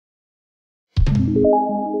Well,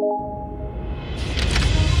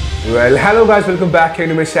 hello guys, welcome back here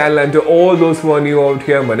to my channel, and to all those who are new out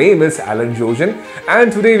here, my name is Alen Jojan,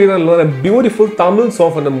 and today we're going to learn a beautiful Tamil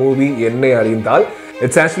song from the movie Yennai Arindhaal.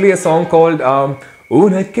 It's actually a song called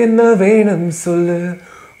Unakkenna Venum Sollu,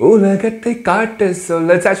 Ulagathai Kaattu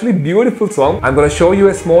Sollu. It's actually a beautiful song. I'm going to show you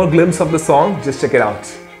a small glimpse of the song. Just check it out.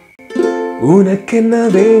 Unakkenna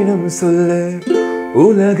Venum Sollu,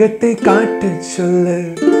 Ulagathai Kaattu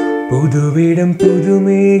Sollu, புதுவிடம்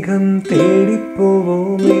புதுமேகம் தேடி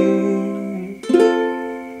போவோமே,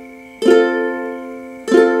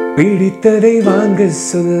 பிடித்ததை வாங்க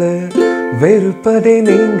சொல்ல, வெறுப்பதை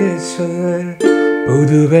நீங்க சொல்ல,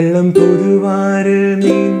 புது வெள்ளம் புதுவாறு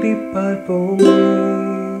நீந்தி பார்ப்போமே,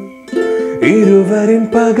 இருவரின்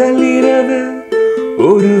பகல் இரவு,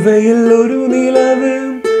 ஒரு வெயில் ஒரு நிலவு,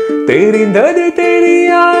 தெரிந்தது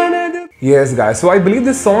தெரியானது. Yes guys, so I believe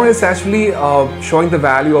this song is actually showing the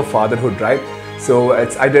value of fatherhood, right? So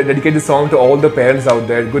I dedicate this song to all the parents out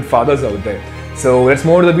there, good fathers out there. So let's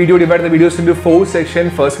move to the video. Divide the videos into 4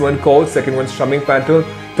 sections. First one chords, second one strumming pattern,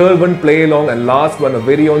 third one play along, and last one a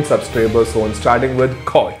very own subscriber zone, starting with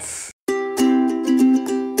chords.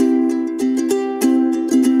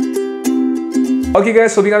 Okay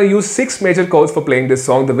guys, so we're going to use 6 major chords for playing this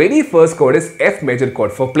song. The very first chord is F major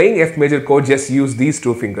chord. For playing F major chord, just use these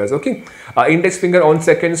 2 fingers, okay? Index finger on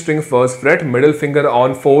 2nd string 1st fret, middle finger on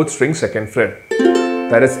 4th string 2nd fret.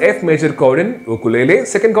 That is F major chord in ukulele.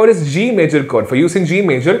 Second chord is G major chord. For using G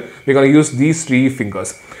major, we're going to use these 3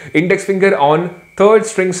 fingers. Index finger on 3rd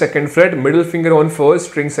string 2nd fret, middle finger on 1st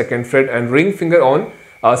string 2nd fret, and ring finger on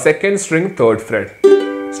 2nd string 3rd fret.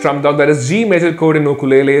 Strummed out, that is G major chord in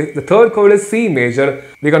ukulele. The third chord is C major.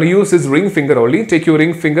 We're going to use this ring finger only. Take your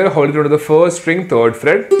ring finger, hold it onto the 1st string 3rd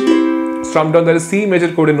fret. Strummed down, that is C major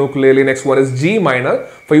chord in ukulele. Next one is G minor.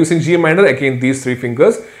 For using G minor, again these 3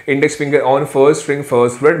 fingers. Index finger on 1st string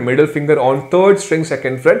 1st fret, middle finger on 3rd string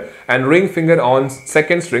 2nd fret, and ring finger on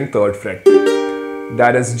 2nd string 3rd fret.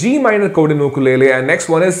 That is G minor chord in ukulele. And next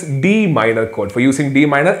one is D minor chord. For using D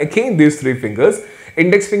minor, again these 3 fingers.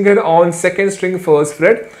 Index finger on 2nd string 1st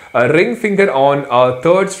fret, ring finger on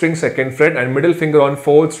 3rd string 2nd fret, and middle finger on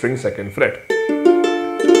 4th string 2nd fret.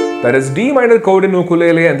 That is D minor chord in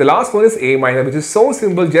ukulele. And the last one is A minor, which is so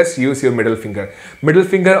simple. Just use your middle finger. Middle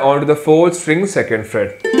finger onto the 4th string 2nd fret.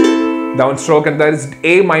 Downstroke, and that is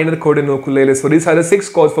A minor chord in ukulele. So these are the 6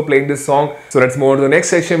 chords for playing this song. So let's move on to the next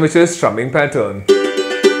section, which is strumming pattern.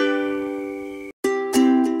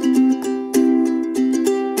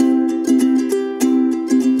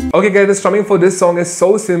 Okay guys, the strumming for this song is so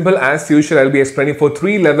simple. As usual, I'll be explaining for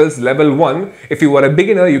 3 levels. Level 1, if you are a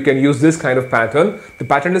beginner, you can use this kind of pattern. The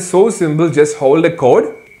pattern is so simple. Just hold a chord.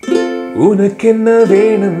 Unakkenna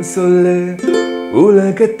Venum Sollu,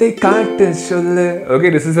 Ulagathai Kaattu Sollu. Okay,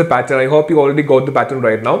 this is the pattern. I hope you already got the pattern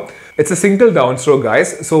right now. It's a single downstroke, guys.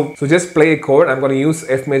 So just play a chord. I'm going to use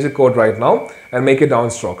F major chord right now and make a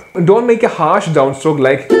downstroke. Don't make a harsh downstroke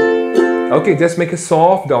like, okay, just make a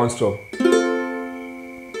soft downstroke.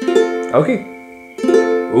 Okay.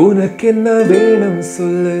 Unakkenna Venum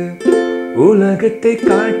Sollu, Ulagathai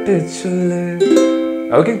Kaattu Sollu.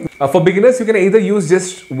 Okay. For beginners, you can either use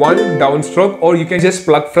just one downstroke, or you can just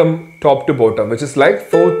pluck from top to bottom, which is like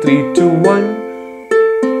 4, 3, 2, 1.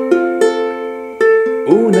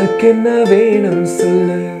 Unakkenna Venum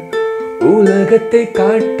Sollu, Ulagathai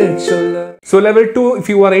Kaattu Sollu. So level 2, if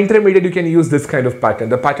you are intermediate, you can use this kind of pattern.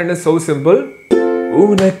 The pattern is so simple.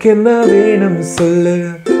 Unakkenna Venum Sollu,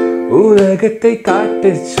 Ulagathai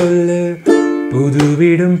Kaattu Sollu,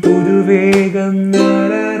 புதுவிடம் புதுவேகம்.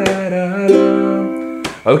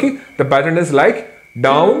 Okay, the pattern is like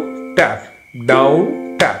down, tap, down,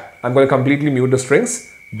 tap. I'm going to completely mute the strings.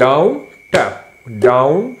 Down, tap,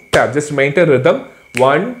 down, tap. Just maintain rhythm.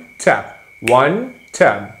 1 tap, 1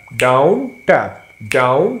 tap, down, tap,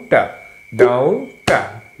 down, tap, down, tap,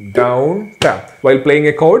 down, tap. While playing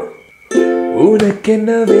a chord.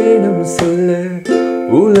 Unakkenna Venum Sollu,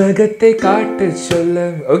 Ulagathai Kaattu Sollu.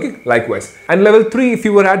 Okay, likewise. And level 3, if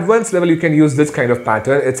you are advanced level, you can use this kind of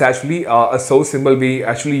pattern. It's actually so simple. We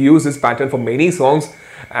actually use this pattern for many songs.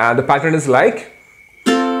 And the pattern is like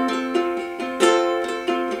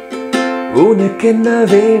Unakkenna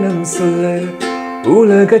Venum Sollu,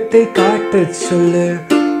 Ulagathai Kaattu Sollu,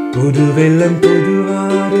 புது வெள்ளம்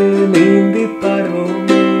புதுவாறு நீந்தி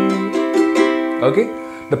பார்வோமே. Okay,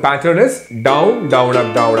 the pattern is down, down, up,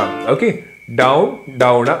 down, up. Okay. Down,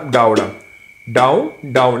 down, up, down, up. Down,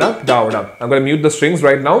 down, up, down, up. I'm going to mute the strings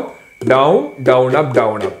right now. Down, down, up,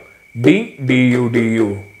 down, up. D, D, U, D, U.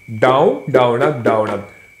 Down, down, up, down, up.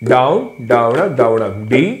 Down, down, up, down, up.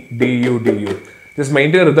 D, D, U, D, U. Just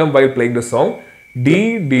maintain rhythm while playing the song.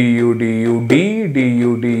 D, D, U, D, U, D, D,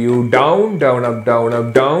 U, D, U, down, down, up, down,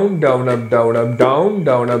 up, down, down, up, down, up, down,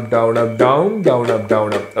 down, up, down, up, down, down, up,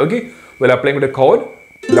 down, up. Okay, well, I'm playing with a chord.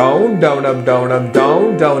 Down, down, up, down, up,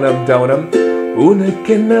 down, down, up, down, up.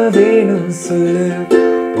 Unakkenna Venum Sollu,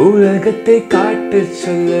 Ulagathai kaattu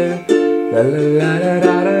sollu. La la la la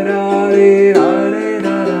la la la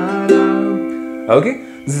la. Okay,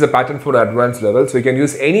 this is a pattern for advanced level, so you can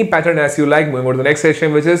use any pattern as you like. Moving on to the next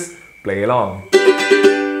section, which is play along.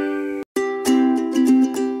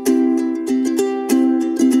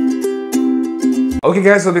 Okay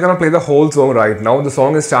guys, so we're gonna play the whole song right now. The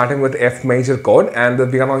song is starting with F major chord and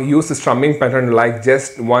we're gonna use the strumming pattern like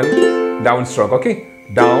just one downstroke. Okay,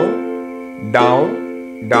 down,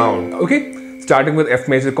 down, down. Okay, starting with F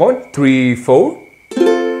major chord, 3, 4.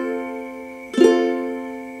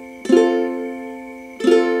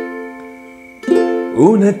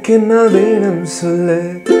 Unakkenna Venum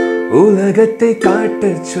Sollu, Ulagathai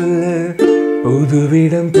kaattu sollu,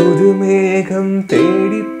 Puduvidam Pudumegam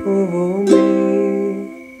thedi povome.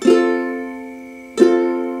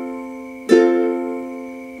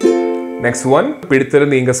 Next one, Pidithadu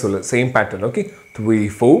neenga sollu, same pattern, okay? 3,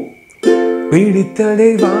 4.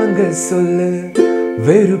 Pidithadai vaanga sollu,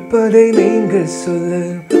 verupadai neenga sollu,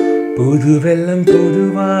 Pudu vellam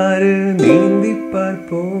puduvaaru neendi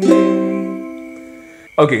paarpome.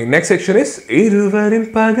 Okay, next section is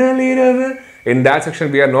Iruvarin pagaliravu. In that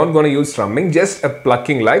section, we are not going to use strumming, just a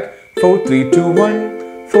plucking like 4, 3, 2,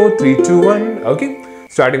 1, 4, 3, 2, 1. Okay,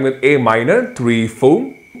 starting with A minor, 3,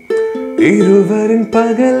 4. Iruvarin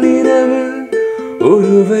pagaliravu,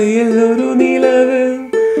 oruvayil oru nilavu,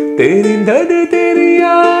 therindadu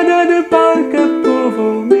theriyadadu paarkka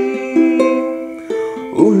povome.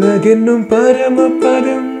 Ulagennum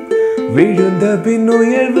paramapadam, vilunda pin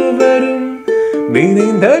uyarvu varum,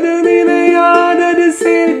 ninindadu ninayadadu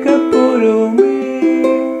serkka porome.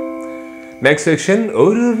 Next section,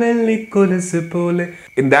 oru velli kolasu pole.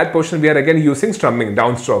 In that portion, we are again using strumming,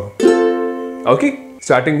 downstroke. Okay,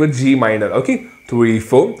 starting with G minor. Okay, 3,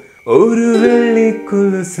 4. Oru velli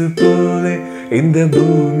kolasu pole, inda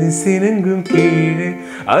bhoomi sinengum keele,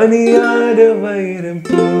 aniyada vairam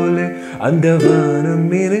pole, anda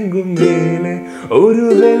vaanam irengum mele.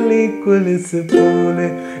 Oru velli kolasu pole,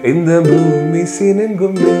 inda bhoomi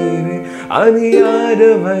sinengum mele, aniyada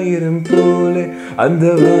vairam pole,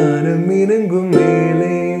 anda vaanam irengum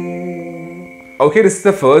mele. Okay, this is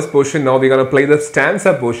the first portion. Now we're going to play the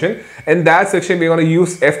stanza portion. In that section, we're going to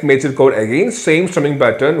use F major chord again. Same strumming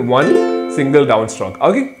pattern. One single downstroke.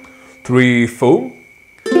 Okay, 3, 4.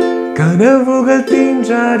 Kanavugal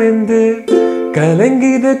thinjarendu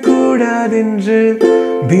kalangida koodadendru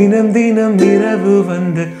dinam dinam niravu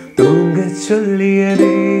vandu thoonga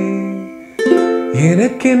solliyade.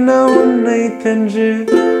 Enakkenna unnai tandru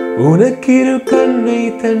unakkiru kannai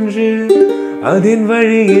tandru adin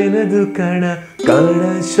vali enadu kana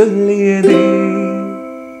kana solliyade.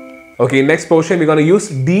 Okay, next portion we're going to use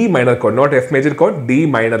D minor chord, not F major chord, D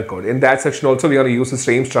minor chord. In that section also we're going to use the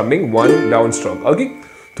same strumming, one downstroke. Okay,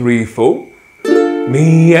 3, 4.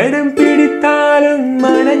 Nee adam pidithalum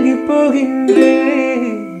madangi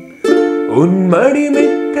pogindren, un madi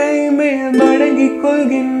mettai mel madangi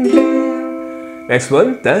kolgindren. Next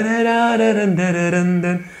one,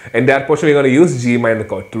 tararararandarandan. In that portion we're going to use G minor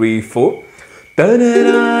chord, 3, 4.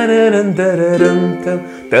 Tanarararantarantam,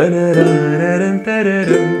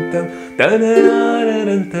 tanarararantarantam,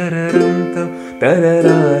 tanarararantarantam,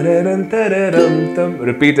 tanarararantarantam.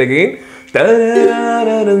 Repeat again.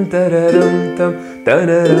 Tanarararantarantam,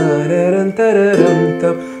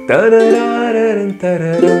 tanarararantarantam,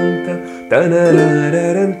 tanarararantarantam,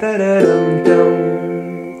 tanarararantarantam.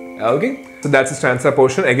 Okay, so that's the stanza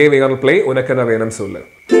portion. Again, we're going to play Unakkenna Venum Sollu.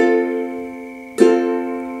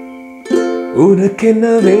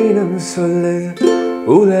 Unakkenna Venum Sollu,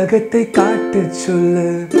 Ulagathai kaattu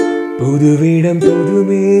sollu, Puduvidam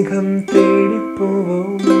Pudumegam thedi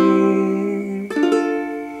povome.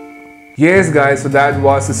 Yes guys, so that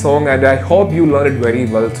was the song and I hope you learned it very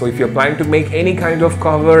well. So if you're planning to make any kind of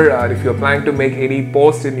cover or if you're planning to make any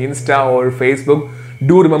post in Insta or Facebook,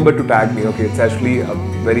 do remember to tag me. Okay, it's actually a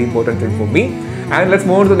very important thing for me. And let's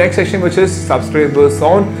move on to the next section, which is subscribers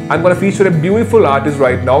song. I'm going to feature a beautiful artist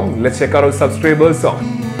right now. Let's check out our subscribers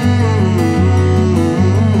song.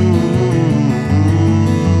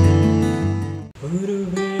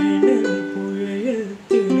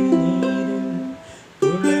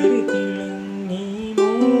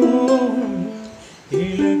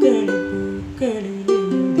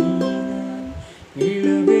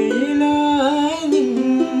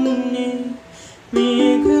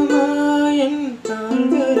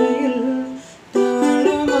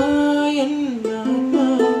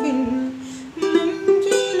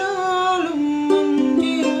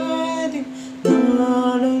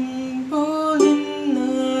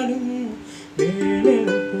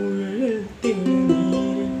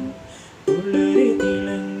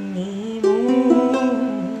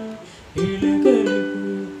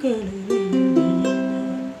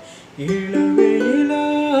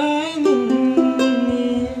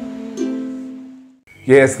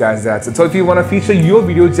 Yes guys, that's it. So if you want to feature your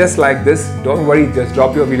video just like this, don't worry, just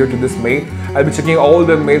drop your video to this mail. I'll be checking all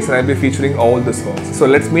the mails and I'll be featuring all the songs. So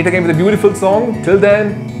let's meet again with a beautiful song. Till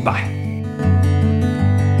then, bye.